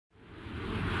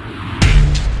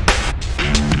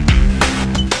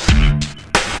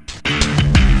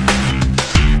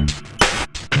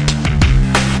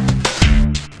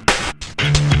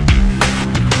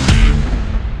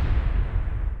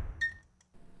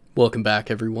Welcome back,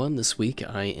 everyone. This week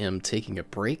I am taking a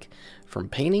break from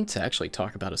painting to actually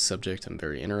talk about a subject I'm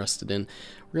very interested in.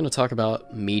 We're going to talk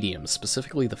about mediums,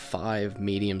 specifically the 5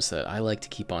 mediums that I like to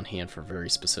keep on hand for very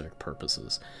specific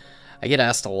purposes. I get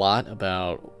asked a lot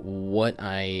about what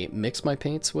I mix my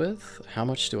paints with, how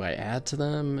much do I add to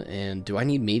them, and do I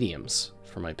need mediums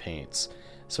for my paints?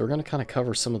 So we're going to kind of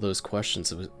cover some of those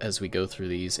questions as we go through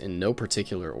these in no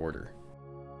particular order.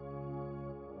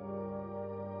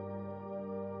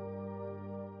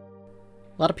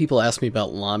 A lot of people ask me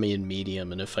about Lamy and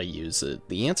medium and if I use it.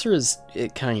 The answer is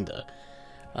it kinda.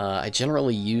 I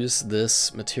generally use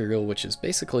this material, which is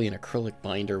basically an acrylic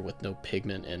binder with no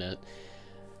pigment in it,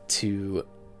 to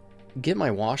get my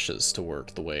washes to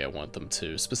work the way I want them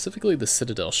to, specifically the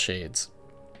Citadel shades.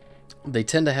 They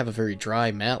tend to have a very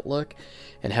dry, matte look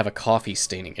and have a coffee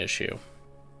staining issue.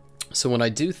 So when I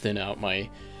do thin out my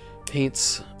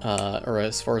paints, or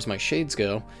as far as my shades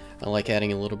go, I like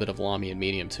adding a little bit of Lamy and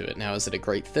medium to it. Now, is it a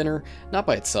great thinner? Not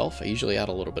by itself. I usually add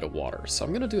a little bit of water. So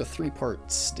I'm going to do a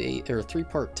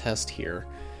three-part test here.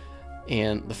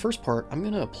 And the first part, I'm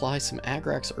going to apply some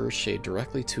Agrax Earthshade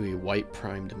directly to a white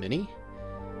primed mini.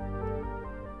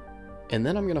 And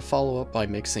then I'm going to follow up by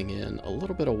mixing in a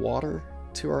little bit of water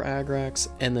to our Agrax,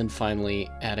 and then finally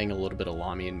adding a little bit of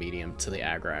Lamy and medium to the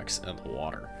Agrax and the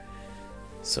water.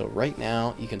 So right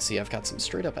now, you can see I've got some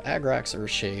straight up Agrax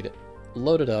Earthshade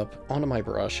loaded up onto my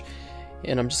brush,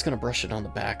 and I'm just going to brush it on the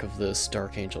back of this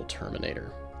Dark Angel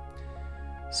Terminator.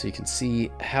 So you can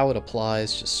see how it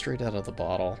applies just straight out of the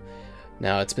bottle.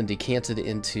 Now it's been decanted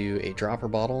into a dropper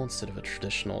bottle instead of a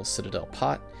traditional Citadel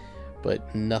pot,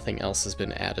 but nothing else has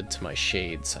been added to my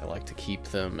shades. I like to keep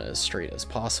them as straight as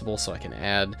possible so I can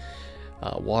add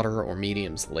water or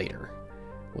mediums later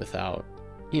without,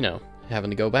 having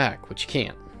to go back, which you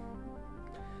can't.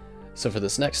 So for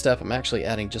this next step, I'm actually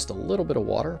adding just a little bit of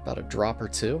water, about a drop or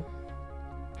two.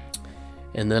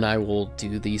 And then I will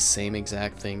do the same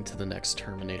exact thing to the next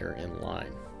Terminator in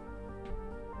line.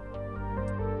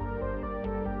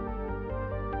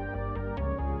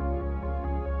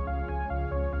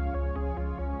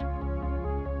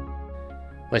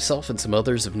 Myself and some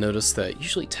others have noticed that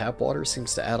usually tap water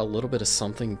seems to add a little bit of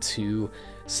something to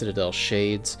Citadel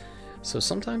shades. So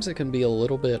sometimes it can be a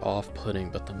little bit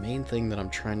off-putting, but the main thing that I'm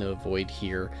trying to avoid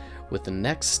here with the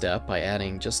next step, by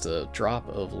adding just a drop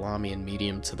of Lamy and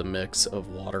medium to the mix of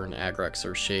water and Agrax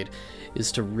Earthshade,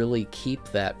 is to really keep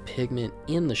that pigment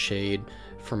in the shade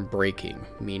from breaking,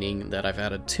 meaning that I've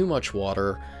added too much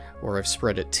water or I've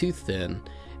spread it too thin,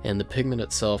 and the pigment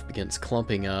itself begins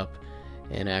clumping up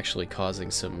and actually causing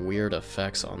some weird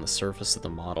effects on the surface of the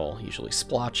model, usually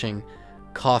splotching,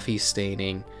 coffee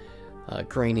staining,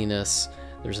 graininess.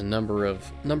 There's a number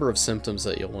of symptoms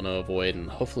that you'll want to avoid, and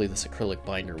hopefully this acrylic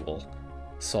binder will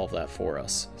solve that for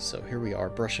us. So here we are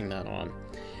brushing that on.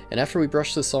 And after we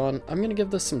brush this on, I'm going to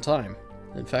give this some time.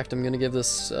 In fact, I'm going to give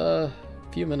this a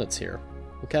few minutes here.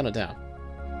 We'll count it down.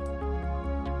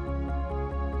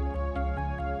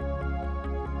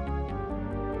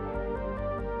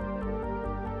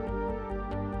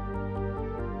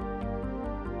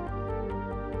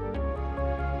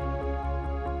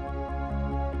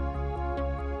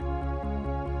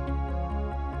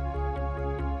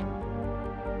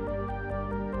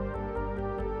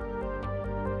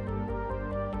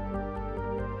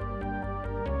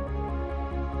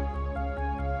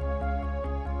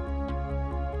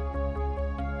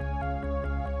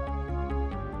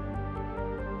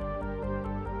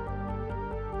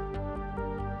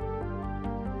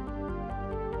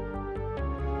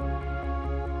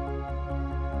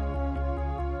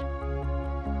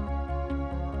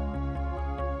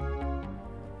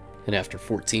 And after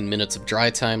 14 minutes of dry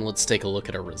time, let's take a look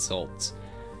at our results.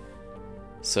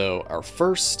 So our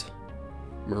first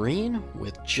marine,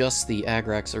 with just the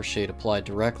Agrax Earthshade applied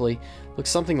directly, looks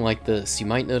something like this. You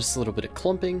might notice a little bit of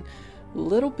clumping, a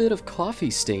little bit of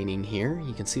coffee staining here.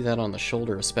 You can see that on the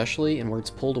shoulder especially, and where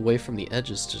it's pulled away from the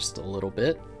edges just a little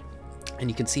bit. And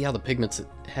you can see how the pigment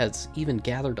has even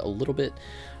gathered a little bit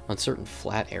on certain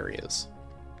flat areas.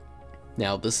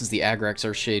 Now, this is the Agrax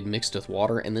Earthshade mixed with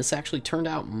water, and this actually turned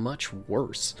out much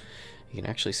worse. You can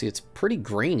actually see it's pretty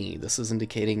grainy. This is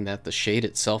indicating that the shade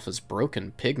itself is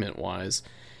broken pigment-wise,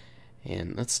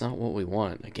 and that's not what we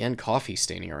want. Again, coffee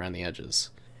staining around the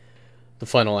edges. The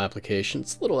final application,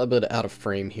 it's a little bit out of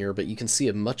frame here, but you can see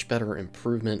a much better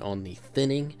improvement on the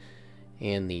thinning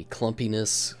and the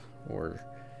clumpiness, or,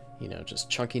 just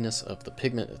chunkiness of the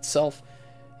pigment itself.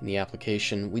 In the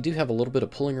application, we do have a little bit of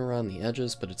pulling around the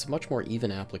edges, but it's a much more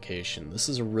even application. This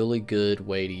is a really good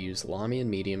way to use Lamy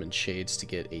and medium and shades to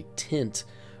get a tint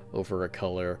over a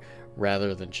color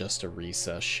rather than just a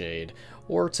recessed shade,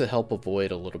 or to help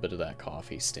avoid a little bit of that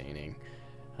coffee staining.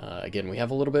 Again, we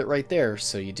have a little bit right there,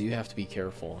 so you do have to be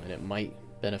careful, and it might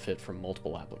benefit from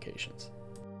multiple applications.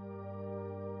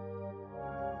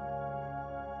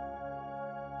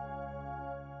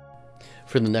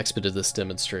 For the next bit of this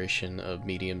demonstration of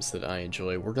mediums that I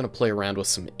enjoy, we're going to play around with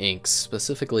some inks,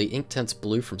 specifically Inktense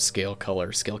Blue from Scale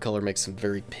Color. Scale Color makes some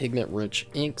very pigment-rich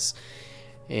inks,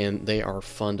 and they are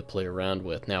fun to play around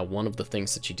with. Now, one of the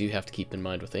things that you do have to keep in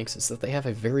mind with inks is that they have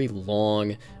a very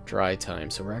long dry time,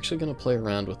 so we're actually going to play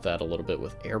around with that a little bit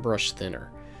with airbrush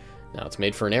thinner. Now, it's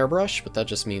made for an airbrush, but that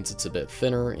just means it's a bit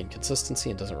thinner in consistency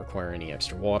and doesn't require any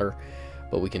extra water,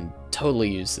 but we can totally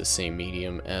use the same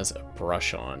medium as a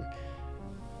brush on.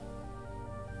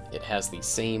 It has the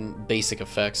same basic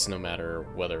effects no matter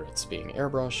whether it's being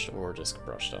airbrushed or just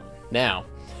brushed on. Now,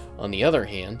 on the other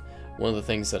hand, one of the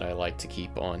things that I like to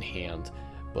keep on hand,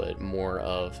 but more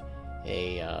of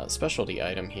a specialty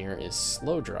item here, is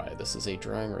Slow Dry. This is a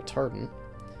drying retardant,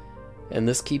 and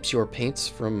this keeps your paints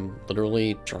from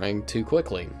literally drying too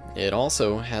quickly. It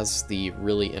also has the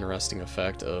really interesting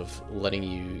effect of letting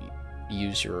you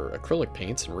use your acrylic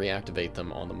paints and reactivate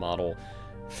them on the model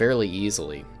fairly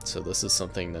easily. So this is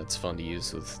something that's fun to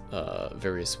use with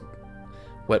various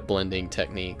wet blending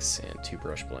techniques and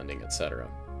two-brush blending, etc.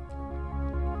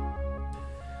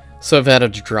 So I've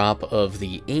added a drop of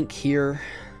the ink here,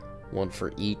 one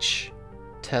for each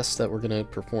test that we're going to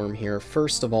perform here.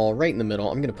 First of all, right in the middle,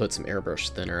 I'm going to put some airbrush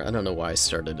thinner. I don't know why I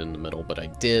started in the middle, but I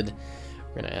did.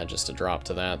 We're going to add just a drop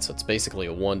to that. So it's basically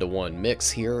a 1-to-1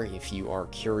 mix here, if you are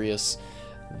curious.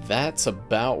 That's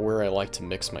about where I like to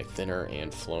mix my thinner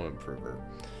and flow improver.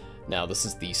 Now this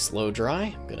is the slow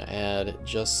dry. I'm going to add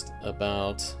just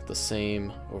about the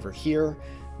same over here,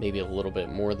 maybe a little bit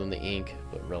more than the ink,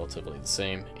 but relatively the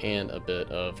same, and a bit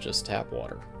of just tap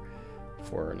water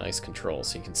for a nice control,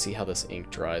 so you can see how this ink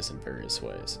dries in various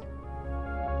ways.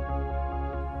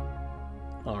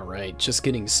 Alright, just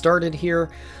getting started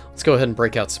here. Let's go ahead and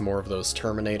break out some more of those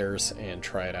Terminators and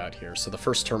try it out here. So the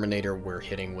first Terminator we're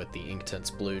hitting with the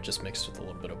Inktense Blue, just mixed with a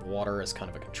little bit of water as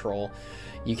kind of a control.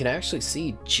 You can actually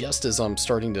see, just as I'm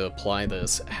starting to apply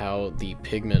this, how the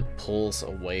pigment pulls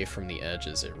away from the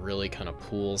edges. It really kind of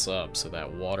pools up, so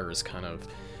that water is kind of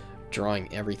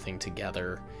drawing everything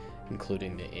together,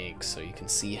 including the ink. So you can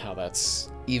see how that's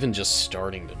even just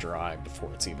starting to dry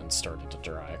before it's even started to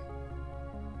dry.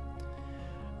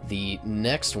 The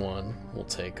next one we'll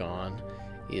take on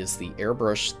is the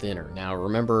airbrush thinner. Now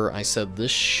remember, I said this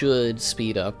should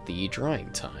speed up the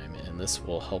drying time, and this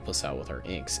will help us out with our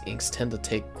inks. Inks tend to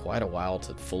take quite a while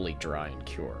to fully dry and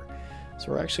cure,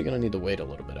 so we're actually going to need to wait a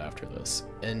little bit after this.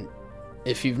 And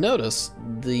if you've noticed,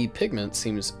 the pigment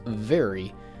seems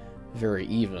very, very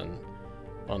even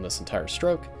on this entire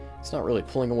stroke. It's not really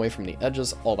pulling away from the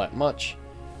edges all that much.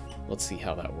 Let's see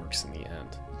how that works in the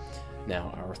end.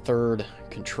 Now our third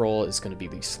control is going to be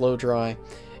the slow dry,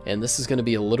 and this is going to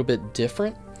be a little bit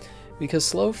different because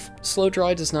slow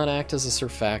dry does not act as a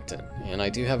surfactant, and I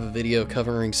do have a video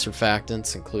covering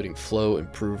surfactants, including flow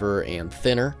improver and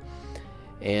thinner.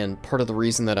 And part of the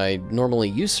reason that I normally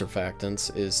use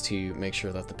surfactants is to make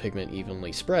sure that the pigment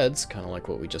evenly spreads, kind of like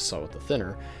what we just saw with the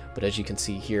thinner. But as you can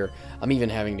see here, I'm even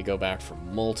having to go back for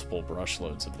multiple brush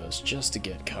loads of this just to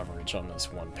get coverage on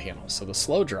this one panel. So the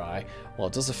slow dry, while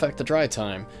it does affect the dry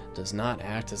time, does not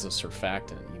act as a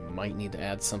surfactant. You might need to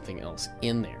add something else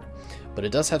in there. But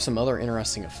it does have some other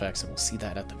interesting effects, and we'll see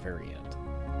that at the very end.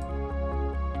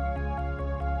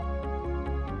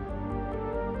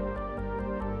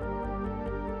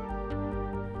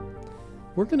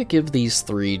 We're going to give these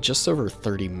three just over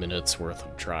 30 minutes worth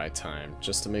of dry time,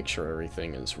 just to make sure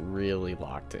everything is really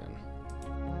locked in.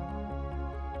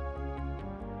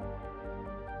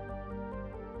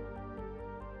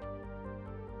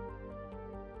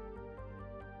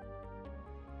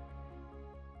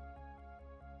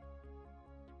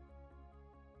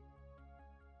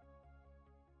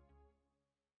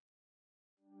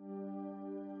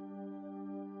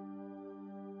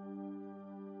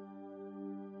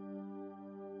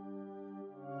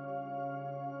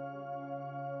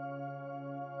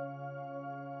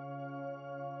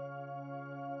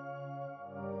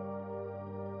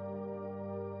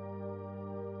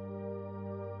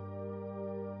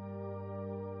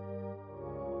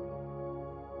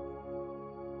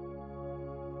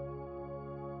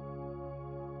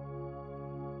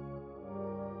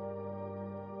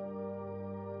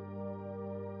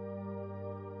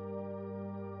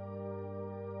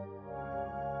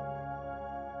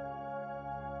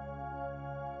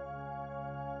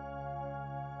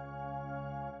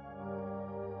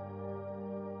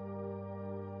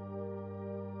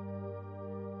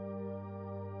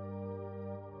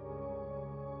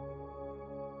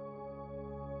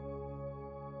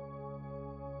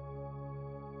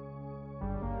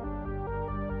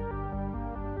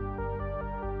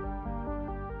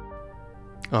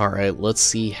 Alright, let's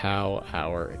see how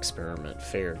our experiment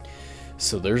fared.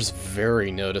 So there's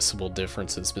very noticeable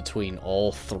differences between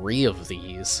all three of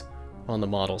these on the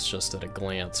models just at a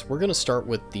glance. We're going to start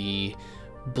with the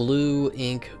blue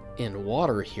ink in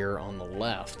water here on the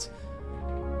left.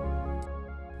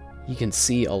 You can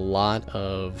see a lot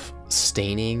of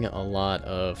staining, a lot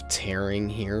of tearing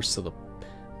here, so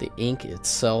the ink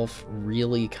itself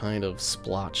really kind of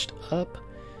splotched up,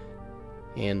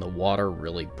 and the water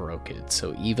really broke it.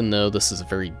 So even though this is a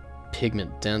very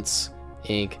pigment-dense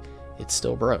ink, it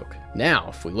still broke. Now,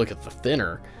 if we look at the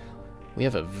thinner, we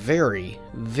have a very,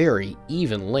 very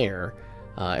even layer.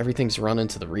 Everything's run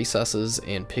into the recesses,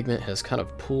 and pigment has kind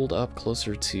of pooled up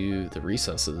closer to the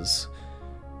recesses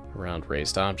around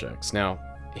raised objects. Now,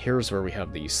 here's where we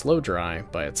have the slow dry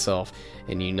by itself,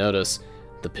 and you notice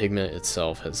the pigment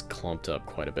itself has clumped up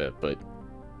quite a bit, but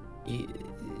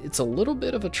it's a little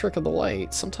bit of a trick of the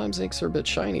light. Sometimes inks are a bit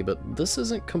shiny, but this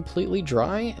isn't completely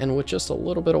dry, and with just a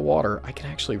little bit of water, I can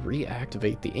actually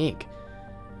reactivate the ink.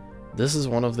 This is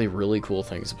one of the really cool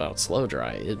things about slow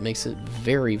dry. It makes it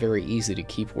very, very easy to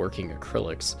keep working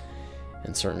acrylics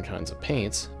and certain kinds of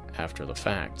paints after the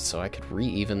fact. So I could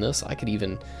re-even this. I could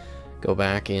even go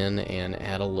back in and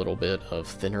add a little bit of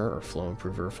thinner or flow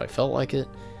improver if I felt like it,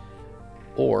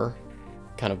 or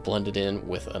kind of blend it in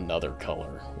with another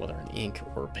color, whether an ink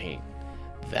or paint.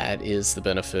 That is the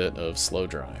benefit of slow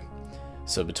dry.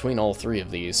 So between all three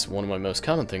of these, one of my most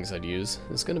common things I'd use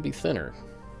is going to be thinner,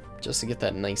 just to get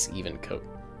that nice even coat.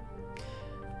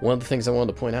 One of the things I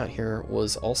wanted to point out here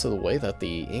was also the way that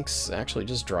the inks actually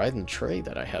just dried in the tray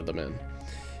that I had them in.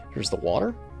 Here's the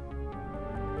water,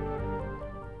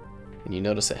 and you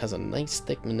notice it has a nice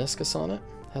thick meniscus on it.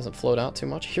 Hasn't flowed out too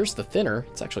much. Here's the thinner.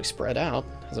 It's actually spread out,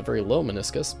 has a very low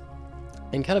meniscus,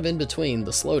 and kind of in between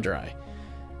the slow dry,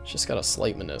 it's just got a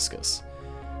slight meniscus.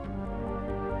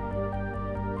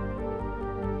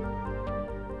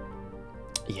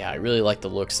 Yeah, I really like the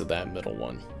looks of that middle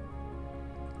one.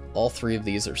 All three of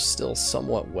these are still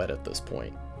somewhat wet at this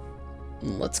point.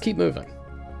 Let's keep moving.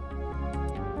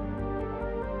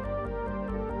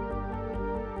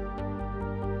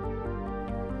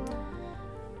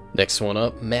 Next one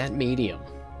up, matte medium.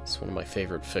 It's one of my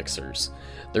favorite fixers.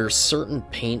 There are certain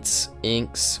paints,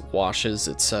 inks, washes,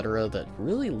 etc. that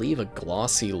really leave a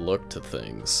glossy look to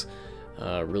things.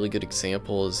 A really good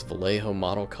example is Vallejo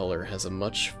Model Color has a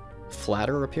much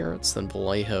flatter appearance than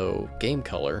Vallejo Game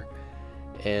Color,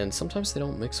 and sometimes they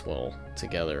don't mix well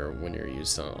together when you're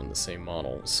used on the same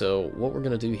model. So what we're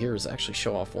going to do here is actually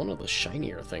show off one of the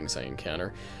shinier things I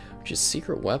encounter, which is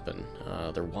Secret Weapon.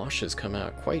 Their washes come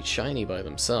out quite shiny by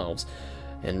themselves,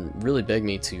 and really beg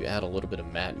me to add a little bit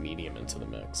of matte medium into the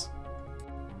mix.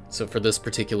 So for this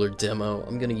particular demo,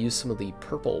 I'm going to use some of the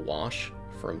purple wash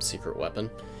from Secret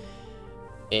Weapon,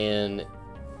 and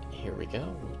here we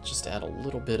go. We'll just add a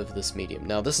little bit of this medium.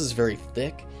 Now this is very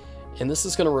thick, and this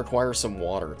is going to require some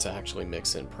water to actually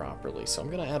mix in properly. So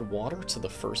I'm going to add water to the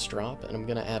first drop, and I'm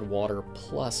going to add water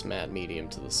plus matte medium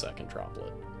to the second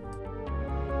droplet.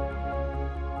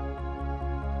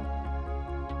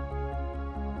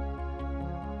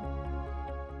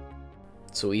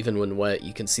 So even when wet,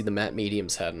 you can see the matte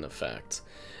medium's had an effect.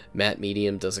 Matte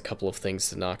medium does a couple of things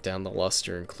to knock down the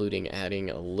luster, including adding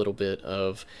a little bit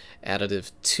of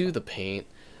additive to the paint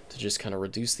to just kind of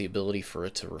reduce the ability for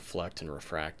it to reflect and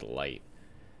refract light.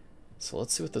 So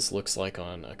let's see what this looks like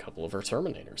on a couple of our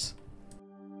Terminators.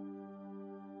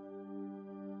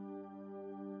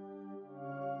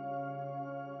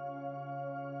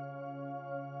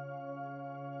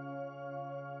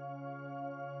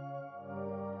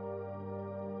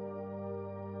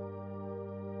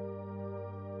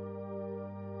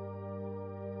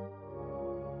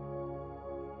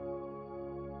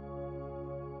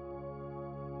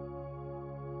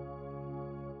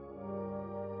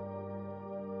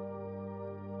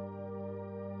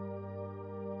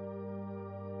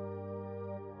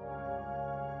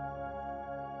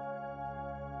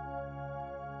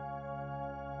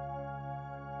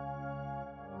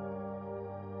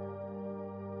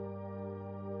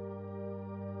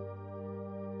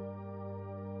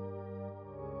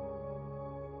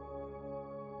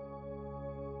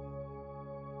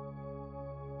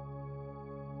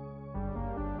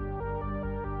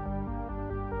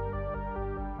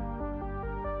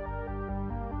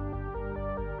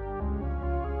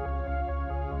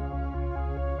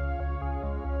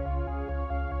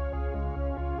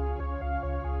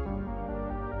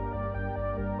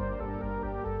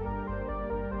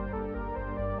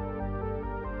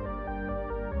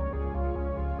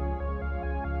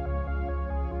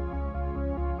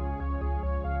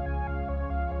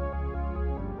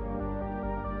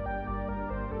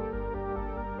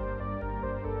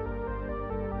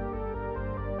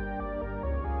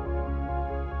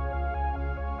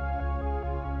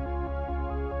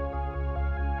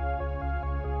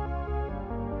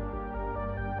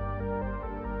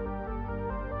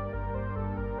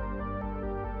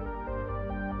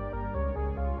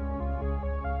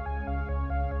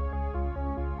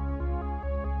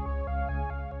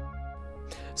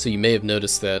 So you may have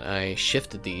noticed that I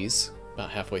shifted these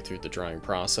about halfway through the drying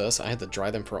process. I had to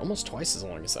dry them for almost twice as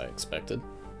long as I expected.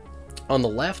 On the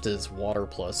left is water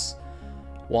plus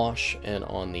wash, and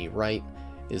on the right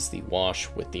is the wash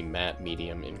with the matte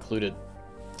medium included.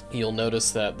 You'll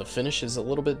notice that the finish is a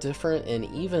little bit different, and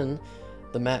even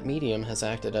the matte medium has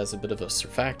acted as a bit of a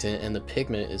surfactant, and the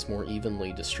pigment is more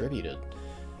evenly distributed.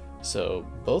 So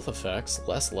both effects,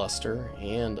 less luster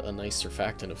and a nice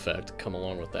surfactant effect, come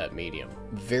along with that medium.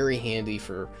 Very handy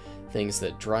for things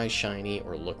that dry shiny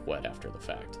or look wet after the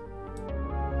fact.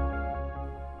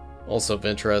 Also of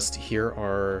interest, here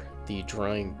are the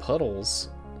drying puddles,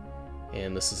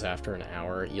 and this is after an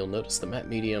hour. You'll notice the matte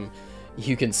medium,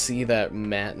 you can see that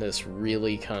matteness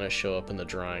really kind of show up in the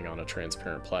drying on a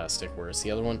transparent plastic, whereas the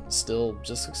other one still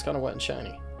just looks kind of wet and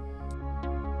shiny.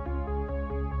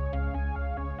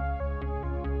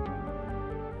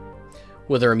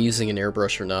 Whether I'm using an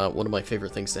airbrush or not, one of my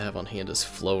favorite things to have on hand is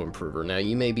flow improver. Now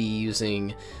you may be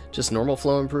using just normal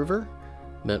flow improver,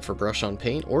 meant for brush on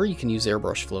paint, or you can use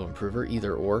airbrush flow improver,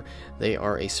 either or. They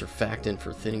are a surfactant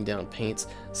for thinning down paints,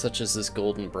 such as this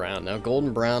golden brown. Now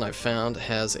golden brown I found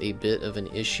has a bit of an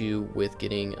issue with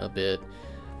getting a bit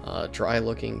dry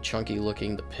looking, chunky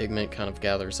looking. The pigment kind of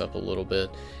gathers up a little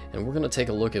bit, and we're going to take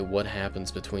a look at what happens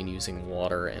between using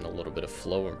water and a little bit of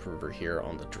flow improver here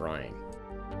on the drying.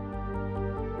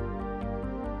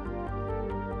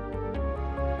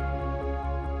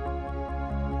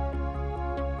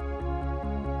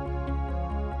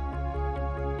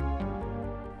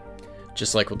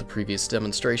 Just like with the previous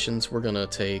demonstrations, we're going to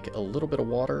take a little bit of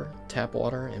water, tap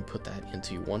water, and put that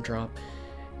into one drop,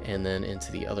 and then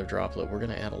into the other droplet we're going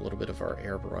to add a little bit of our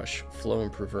airbrush flow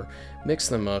improver, mix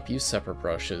them up, use separate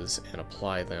brushes, and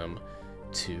apply them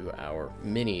to our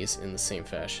minis in the same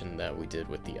fashion that we did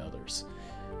with the others.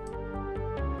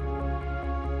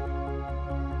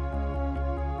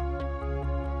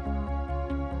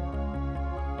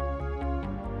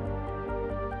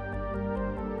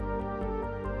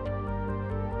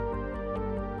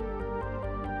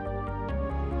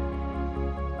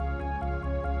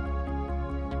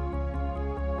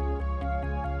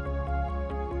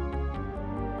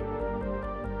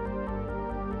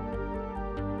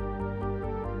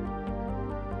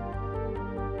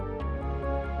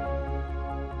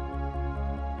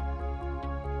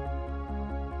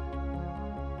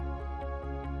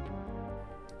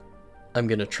 I'm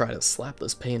going to try to slap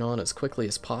this paint on as quickly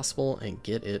as possible and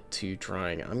get it to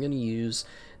drying. I'm going to use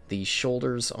the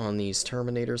shoulders on these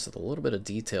Terminators with a little bit of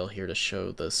detail here to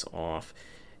show this off,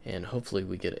 and hopefully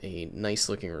we get a nice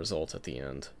looking result at the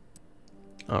end.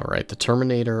 Alright, the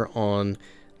Terminator on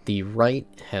the right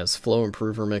has flow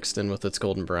improver mixed in with its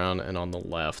golden brown, and on the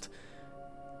left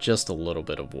just a little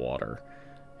bit of water.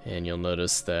 And you'll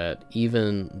notice that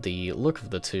even the look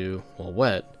of the two, while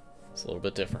wet, is a little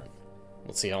bit different.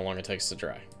 Let's see how long it takes to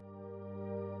dry.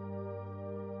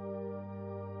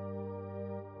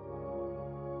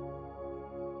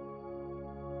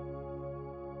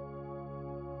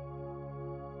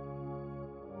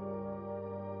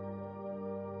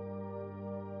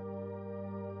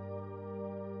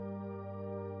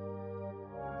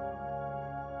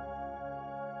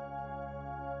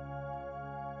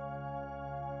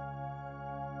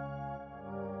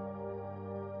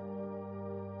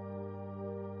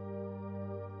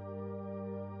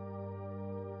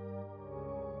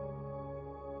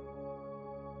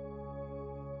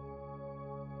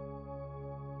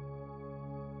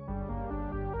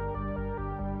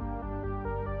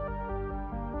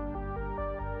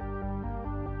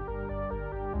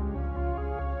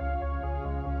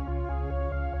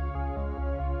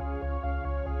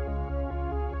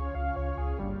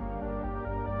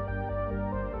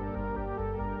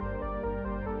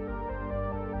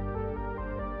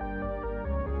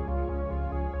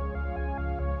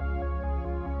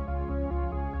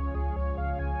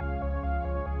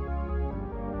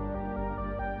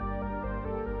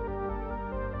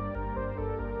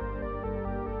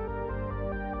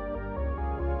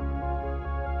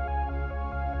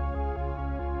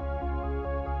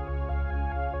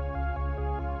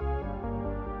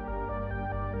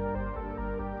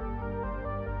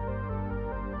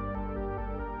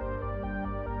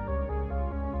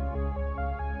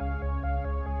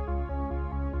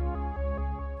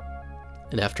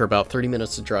 And after about 30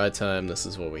 minutes of dry time, this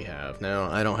is what we have. Now,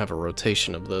 I don't have a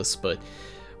rotation of this, but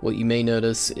what you may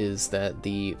notice is that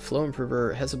the flow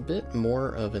improver has a bit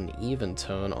more of an even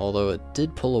tone, although it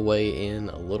did pull away in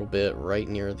a little bit right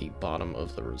near the bottom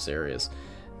of the rosarias.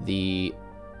 The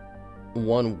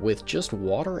one with just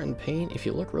water and paint, if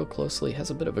you look real closely, has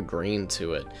a bit of a grain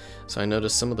to it. So I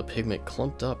noticed some of the pigment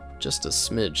clumped up just a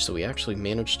smidge, so we actually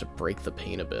managed to break the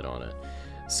paint a bit on it.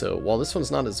 So while this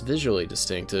one's not as visually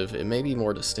distinctive, it may be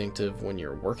more distinctive when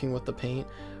you're working with the paint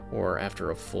or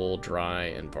after a full dry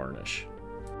and varnish.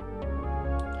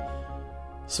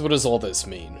 So what does all this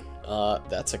mean?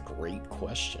 That's a great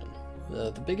question.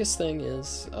 The biggest thing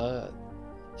is,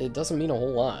 it doesn't mean a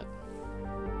whole lot.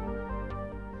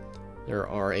 There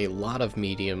are a lot of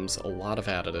mediums, a lot of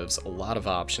additives, a lot of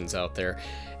options out there,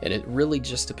 and it really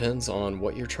just depends on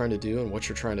what you're trying to do and what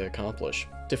you're trying to accomplish.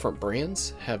 Different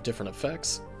brands have different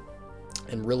effects,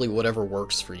 and really whatever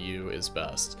works for you is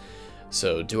best.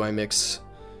 So do I mix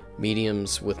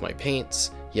mediums with my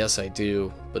paints? Yes, I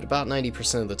do, but about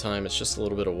 90% of the time it's just a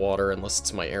little bit of water. Unless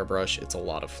it's my airbrush, it's a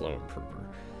lot of flow improver.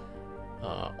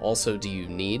 Also, do you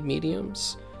need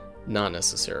mediums? Not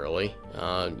necessarily.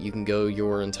 You can go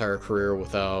your entire career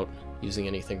without using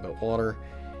anything but water,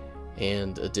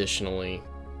 and additionally,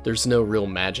 there's no real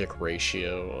magic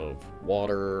ratio of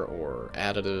water or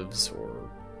additives or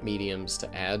mediums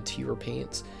to add to your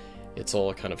paints. It's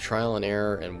all kind of trial and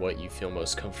error and what you feel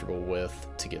most comfortable with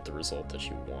to get the result that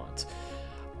you want.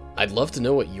 I'd love to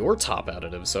know what your top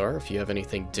additives are. If you have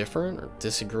anything different or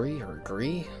disagree or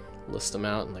agree, list them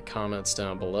out in the comments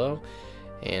down below.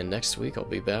 And next week I'll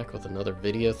be back with another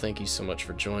video. Thank you so much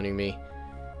for joining me.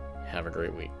 Have a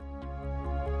great week.